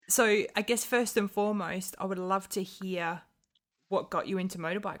So I guess first and foremost, I would love to hear what got you into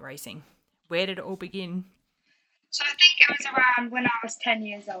motorbike racing. Where did it all begin? So I think it was around when I was 10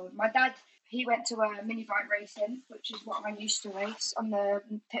 years old. My dad, he went to mini bike racing, which is what I used to race on the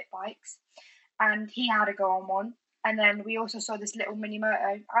pit bikes, and he had a go on one. And then we also saw this little mini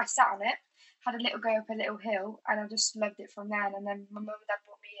moto. I sat on it, had a little go up a little hill, and I just loved it from then. And then my mum and dad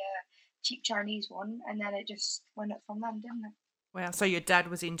bought me a cheap Chinese one, and then it just went up from then, didn't it? Wow, so your dad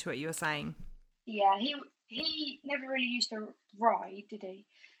was into it, you were saying? Yeah, he never really used to ride, did he?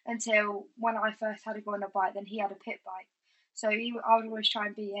 Until when I first had to go on a bike, then he had a pit bike. So I would always try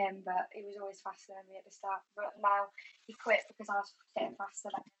and beat him, but he was always faster than me at the start. But now he quit because I was getting faster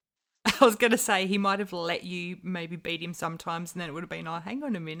than him. I was going to say he might have let you maybe beat him sometimes and then it would have been, oh, hang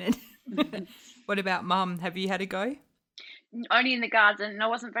on a minute. What about mum? Have you had a go? Only in the garden, and I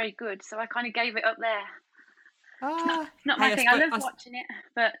wasn't very good, so I kind of gave it up there. It's not my hey, thing. I love watching it,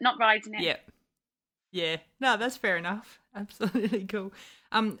 but not riding it. Yeah. Yeah. No, that's fair enough. Absolutely cool.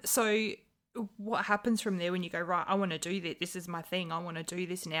 So what happens from there when you go, right, I want to do this. This is my thing. I want to do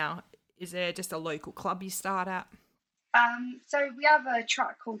this now. Is there just a local club you start at? So we have a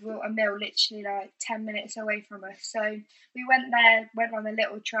track called Wilton Mill, literally like 10 minutes away from us. So we went there, went on a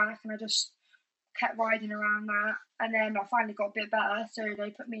little track, and I just kept riding around that. And then I finally got a bit better, so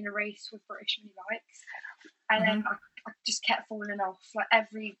they put me in a race with British mini bikes. And then I just kept falling off. Like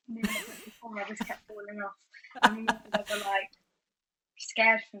every minute before, I just kept falling off. And my mum were like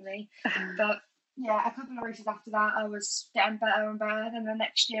scared for me. But yeah, a couple of races after that, I was getting better and better. Then the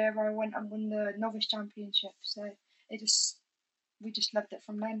next year, I went and won the novice championship. So we just loved it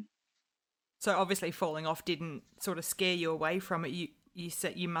from then. So obviously falling off didn't sort of scare you away from it. You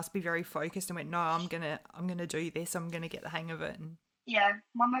said you must be very focused and went, no, I'm gonna do this. I'm gonna get the hang of it. And yeah,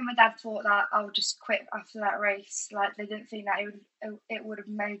 my mum and dad thought that I would just quit after that race. Like they didn't think that it would have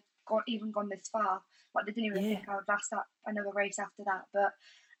even gone this far. Like they didn't even think I would last that another race after that. But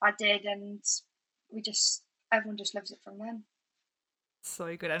I did, and everyone just loves it from then.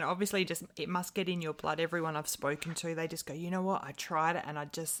 So good. And obviously it must get in your blood. Everyone I've spoken to, they just go, you know what, I tried it and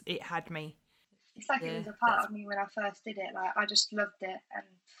it had me. It's like it was a part of me when I first did it. Like I just loved it and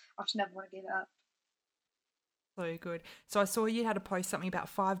I just never want to give it up. So good. So I saw you had to post something about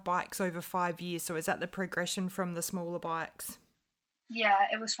 5 bikes over 5 years. So is that the progression from the smaller bikes? Yeah,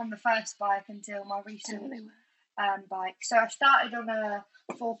 it was from the first bike until my recent bike. So I started on a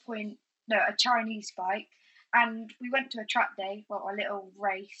Chinese bike, and we went to a track day, well, a little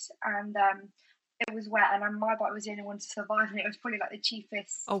race, and it was wet, and my bike was the only one to survive, and it was probably like the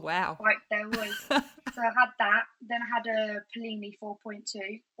cheapest bike there was. So I had that. Then I had a Pellini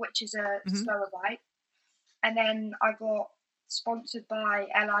 4.2, which is a slower bike. And then I got sponsored by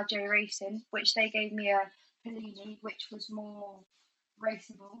LRJ Racing, which they gave me a Pellini, which was more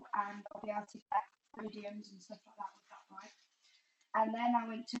raceable, and I'll be able to get podiums and stuff like that with that bike. And then I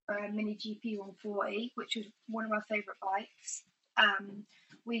went to a Mini GP 140, which was one of my favourite bikes.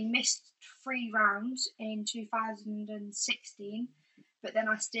 We missed 3 rounds in 2016, but then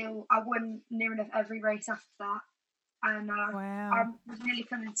I won near enough every race after that. And I was nearly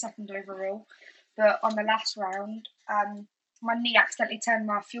coming second overall. But on the last round, my knee accidentally turned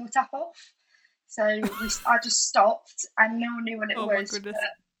my fuel tap off. So I just stopped and no one knew what it was. But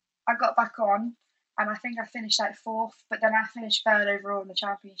I got back on and I think I finished like 4th. But then I finished 3rd overall in the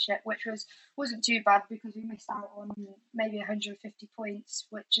championship, which wasn't too bad because we missed out on maybe 150 points,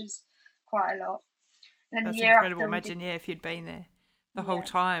 which is quite a lot. And then that's incredible. Imagine, if you'd been there the whole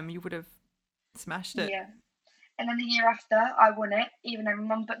time, you would have smashed it. Yeah. And then the year after, I won it, even though my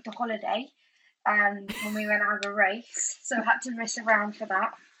mum booked a holiday. When we went out of a race, so I had to miss a round for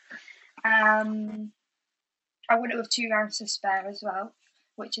that. I won it with 2 rounds to spare as well,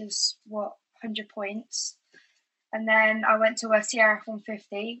 which is 100 points. And then I went to a CRF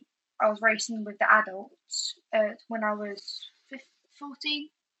 150. I was racing with the adults when I was 14.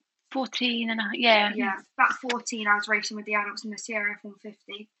 14 and a half, yeah. Yeah, about 14 I was racing with the adults in the CRF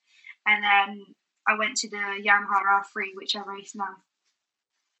 150. And then I went to the Yamaha R3, which I race now.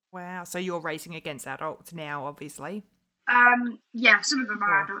 Wow, so you're racing against adults now, obviously. Yeah, some of them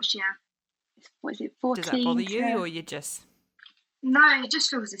are adults, yeah. What is it, 14? Does that bother you, or you just... No, it just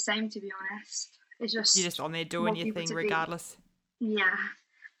feels the same, to be honest. It's just... You're just on there doing your thing regardless. Yeah.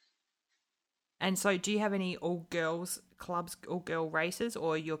 And so do you have any all-girls clubs, all-girl races,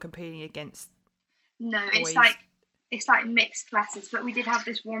 or you're competing against... No, it's like mixed classes, but we did have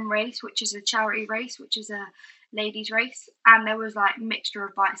this one race, which is a charity race, which is a ladies race, and there was like mixture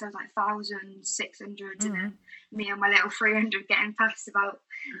of bikes. There was like 1,600 and then me and my little 300 getting past about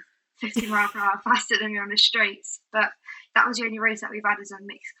 50 miles per hour faster than me on the straights. But that was the only race that we've had as a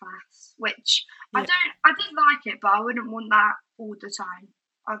mixed class, which I did like it, but I wouldn't want that all the time.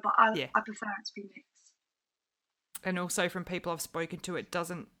 I prefer it to be mixed. And also from people I've spoken to, it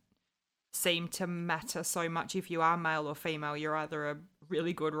doesn't seem to matter so much if you are male or female. You're either a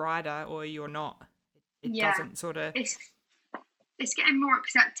really good rider or you're not. It doesn't sort of... It's getting more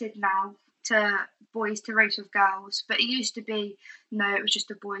accepted now to boys to race with girls, but it used to be, no, it was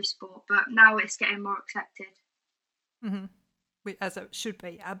just a boys' sport, but now it's getting more accepted. Mm-hmm. As it should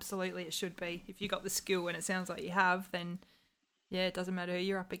be. Absolutely it should be. If you got the skill, and it sounds like you have, then it doesn't matter who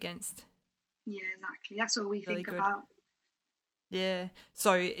you're up against. Yeah, exactly. That's all we think about. Yeah.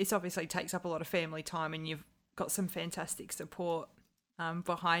 So it obviously takes up a lot of family time, and you've got some fantastic support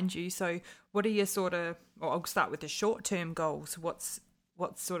behind you. So what are your I'll start with the short-term goals. What's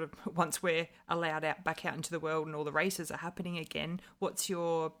sort of, once we're allowed back out into the world and all the races are happening again, what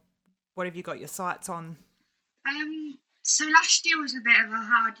have you got your sights on? So last year was a bit of a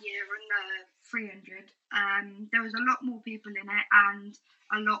hard year on the 300. There was a lot more people in it and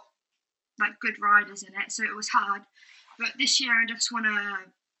a lot good riders in it, so it was hard. But this year I just want to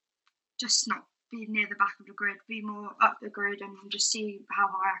just not be near the back of the grid, be more up the grid and just see how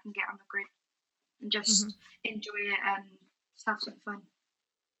high I can get on the grid and just enjoy it and just have some fun.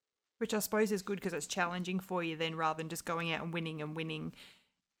 Which I suppose is good because it's challenging for you then, rather than just going out and winning.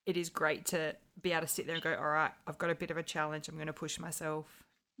 It is great to be able to sit there and go, all right, I've got a bit of a challenge, I'm going to push myself.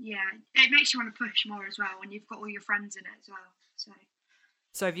 Yeah, it makes you want to push more as well when you've got all your friends in it as well.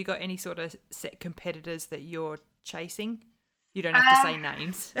 So have you got any sort of set competitors that you're chasing? You don't have to say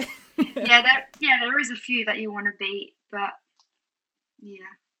names. there is a few that you want to beat, but yeah,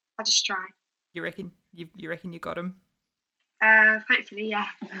 I just try. You reckon you got them? Hopefully, yeah.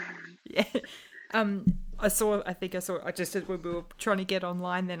 Yeah. I think I saw just as we were trying to get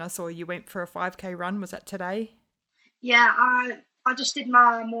online, then I saw you went for a 5K run. Was that today? Yeah, I just did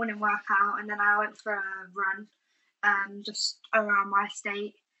my morning workout and then I went for a run just around my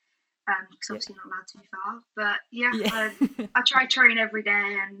estate because obviously not allowed too far. But I try train every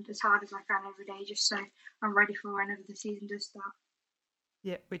day and as hard as I can every day just so I'm ready for whenever the season does start.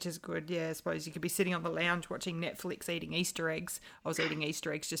 Yeah, which is good. Yeah, I suppose you could be sitting on the lounge watching Netflix eating Easter eggs. I was eating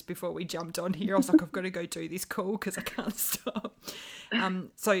Easter eggs just before we jumped on here. I was like, I've got to go do this call because I can't stop.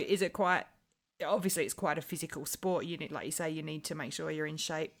 So is it obviously it's quite a physical sport. You need, like you say, you need to make sure you're in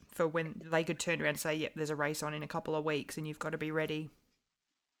shape for when they could turn around and say, yep, there's a race on in a couple of weeks and you've got to be ready.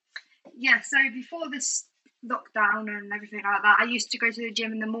 Yeah, so before this lockdown and everything like that, I used to go to the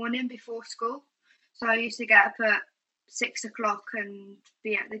gym in the morning before school. So I used to get up at 6 o'clock and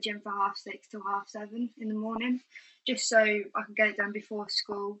be at the gym for 6:30 till 7:30 in the morning, just so I could get it done before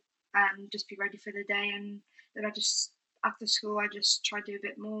school and just be ready for the day. And then after school I just try to do a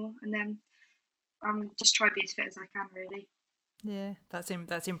bit more and then just try to be as fit as I can, really. Yeah, that's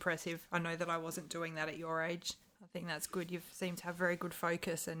impressive. I know that I wasn't doing that at your age. I think that's good. You seem to have very good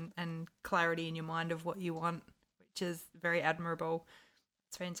focus and clarity in your mind of what you want, which is very admirable.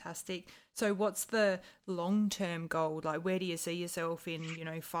 It's fantastic. So what's the long-term goal? Like, where do you see yourself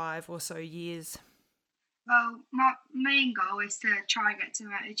in, 5 or so years? Well, my main goal is to try and get to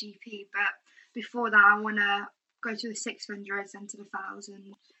MotoGP, but before that I want to go to the 600s and to the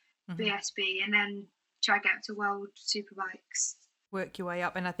 1000 BSB and then try to get to World Superbikes. Work your way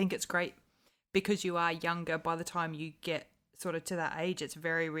up, and I think it's great because you are younger. By the time you get sort of to that age, it's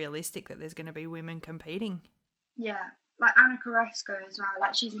very realistic that there's going to be women competing. Yeah, like Anna Carrasco as well.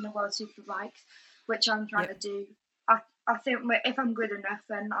 Like, she's in the World Superbikes, which I'm trying to do. I think if I'm good enough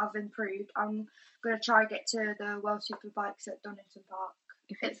and I've improved, I'm going to try to get to the World Superbikes at Donington Park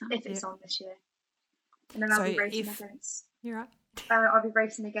if it's on this year. And then I'll be racing against. You're right. I'll be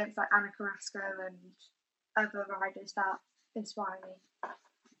racing against like Anna Carrasco and other riders that inspire me.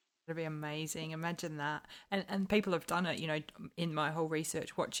 It'd be amazing. Imagine that. And people have done it, in my whole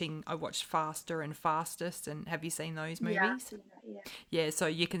research I watched Faster and Fastest, and have you seen those movies? Yeah, I've seen that, yeah. Yeah, so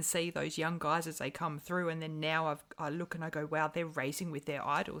you can see those young guys as they come through, and then now I look and I go, wow, they're racing with their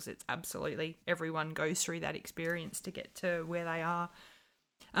idols. It's absolutely, everyone goes through that experience to get to where they are.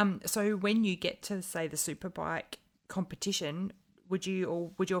 So when you get to, say, the Superbike competition, would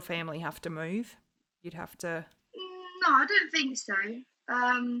your family have to move? You'd have to... No, I don't think so.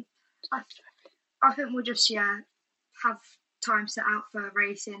 I think we'll just have time set out for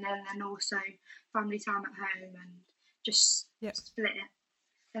racing and then also family time at home and just split it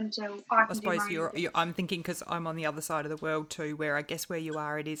until I suppose I'm thinking because I'm on the other side of the world too, where I guess where you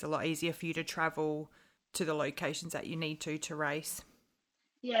are, it is a lot easier for you to travel to the locations that you need to race.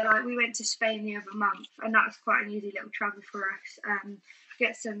 Yeah, like we went to Spain the other month and that was quite an easy little travel for us.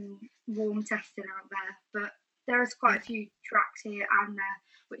 Get some warm testing out there, but There's quite a few tracks here and there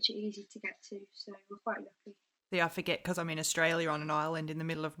which are easy to get to, so we're quite lucky. See, I forget because I'm in Australia on an island in the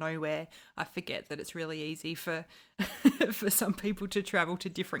middle of nowhere. I forget that it's really easy for for some people to travel to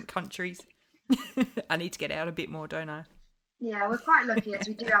different countries. I need to get out a bit more, don't I? Yeah, we're quite lucky as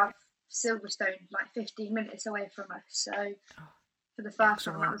we do have Silverstone like 15 minutes away from us. So for the first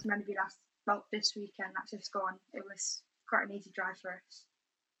one, that was meant to be this weekend. That's just gone. It was quite an easy drive for us.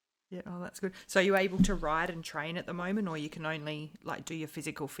 Yeah, oh, that's good. So are you able to ride and train at the moment, or you can only like do your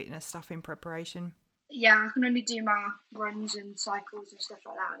physical fitness stuff in preparation? Yeah, I can only do my runs and cycles and stuff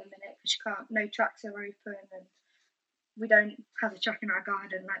like that at the minute because no tracks are open and we don't have a track in our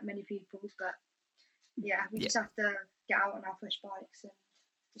garden like many people. But yeah, we just have to get out on our push bikes and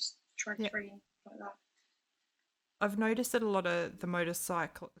just try to train like that. I've noticed that a lot of the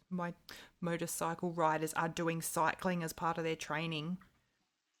motorcycle riders are doing cycling as part of their training.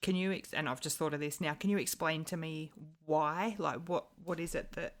 Can you, and I've just thought of this now, can you explain to me why? Like what is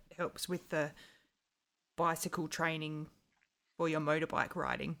it that helps with the bicycle training for your motorbike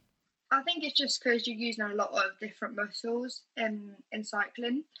riding? I think it's just because you're using a lot of different muscles in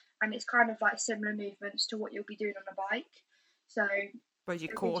cycling, and it's kind of like similar movements to what you'll be doing on a bike. So but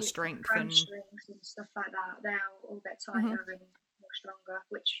your core strength and stuff like that, they'll all get tighter and more stronger,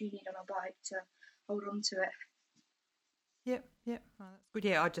 which you need on a bike to hold on to it. Yep. Oh, that's good.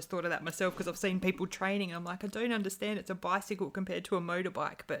 Yeah, I just thought of that myself because I've seen people training and I'm like, I don't understand. It's a bicycle compared to a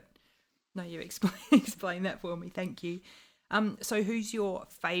motorbike, but no, you explain that for me. Thank you. So who's your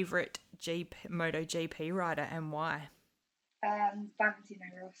favourite MotoGP rider and why? Valentino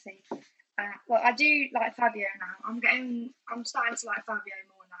Rossi. Well, I do like Fabio now. I'm starting to like Fabio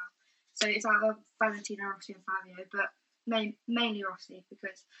more now. So it's like Valentino Rossi and Fabio, but mainly Rossi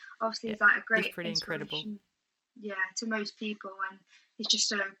because obviously he's like a great he's pretty incredible. Yeah, to most people, and he's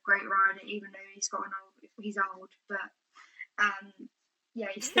just a great rider, even though he's old. But yeah,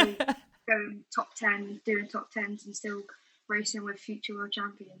 he's still going top 10, doing top 10s, and still racing with future world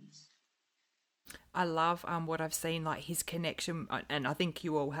champions. I love what I've seen, like his connection, and I think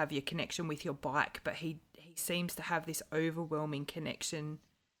you all have your connection with your bike, but he seems to have this overwhelming connection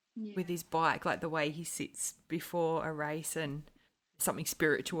with his bike, like the way he sits before a race and something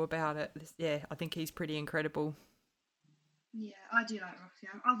spiritual about it. Yeah, I think he's pretty incredible. Yeah, I do like Rossi.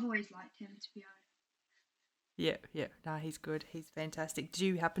 I've always liked him, to be honest. Yeah. No, he's good. He's fantastic. Did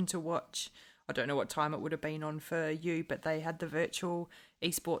you happen to watch, I don't know what time it would have been on for you, but they had the virtual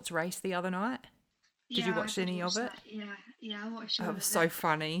esports race the other night? Did you watch any of it? Yeah, I watched it. It was so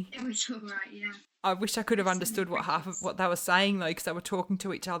funny. It was all right, yeah. I wish I could have understood half of what they were saying, though, because they were talking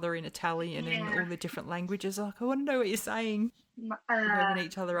to each other in Italian and all the different languages. Like, I want to know what you're saying. Warming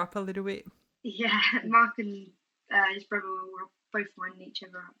each other up a little bit. Yeah, Mark and his brother were both winding each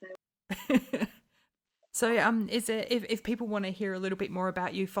other up there. So, is it if people want to hear a little bit more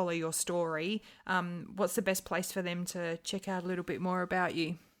about you, follow your story? What's the best place for them to check out a little bit more about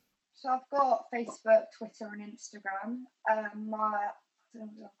you? So I've got Facebook, Twitter, and Instagram.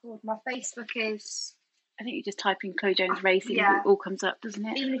 My Facebook is. I think you just type in Chloe Jones Racing and it all comes up, doesn't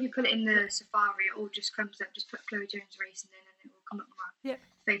it? Even if you put it in the Safari, it all just comes up. Just put Chloe Jones Racing in and it will come up on my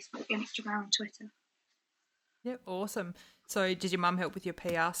Facebook, Instagram, and Twitter. Yep, awesome. So did your mum help with your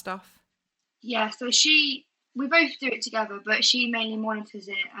PR stuff? Yeah, so we both do it together, but she mainly monitors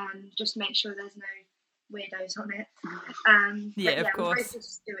it and just makes sure there's no weirdos on it. Of course. We both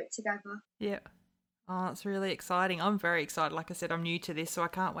just do it together. Yeah. Oh, that's really exciting. I'm very excited. Like I said, I'm new to this, so I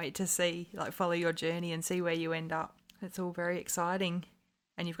can't wait to follow your journey and see where you end up. It's all very exciting.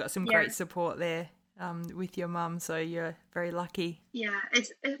 And you've got some great support there with your mum, so you're very lucky. Yeah,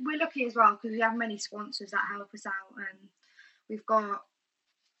 we're lucky as well because we have many sponsors that help us out, and we've got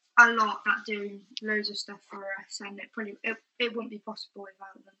a lot that do loads of stuff for us, and it wouldn't be possible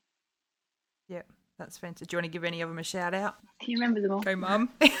without them. Yeah. That's fantastic. Do you want to give any of them a shout out? Can you remember them all? Go, Mum.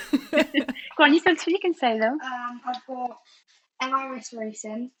 Go on, you can say them. I've got MRS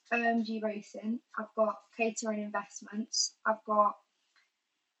Racing, OMG Racing. I've got Catering Investments. I've got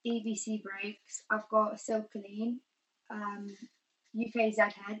EBC Brakes. I've got Silkaline, UK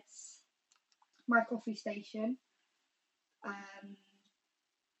Z-Heads, My Coffee Station.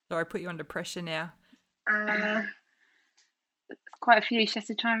 Sorry, I put you under pressure now. Quite a few. You have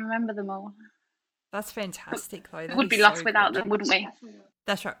to try and remember them all. That's fantastic, though. We would be lost without them, wouldn't we?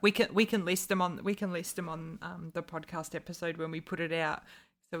 That's right. We can list them on the podcast episode when we put it out.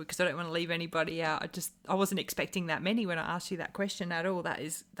 So because I don't want to leave anybody out. I wasn't expecting that many when I asked you that question at all.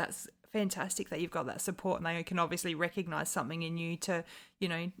 That's fantastic that you've got that support and they can obviously recognise something in you to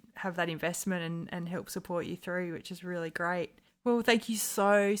have that investment and help support you through, which is really great. Well, thank you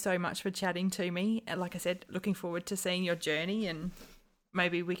so much for chatting to me. And like I said, looking forward to seeing your journey, and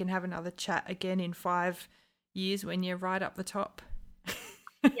maybe we can have another chat again in 5 years when you're right up the top.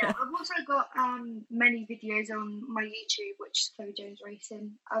 Yeah, I've also got many videos on my YouTube, which is Chloe Jones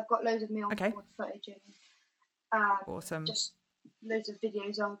Racing. I've got loads of me on board footage and awesome. Just loads of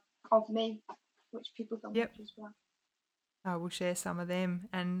videos of me, which people can watch as well. I will share some of them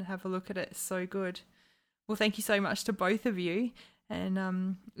and have a look at it. It's so good. Well, thank you so much to both of you.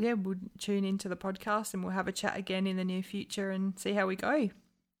 And we'll tune into the podcast and we'll have a chat again in the near future and see how we go.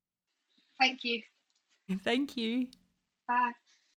 Thank you. Thank you. Bye.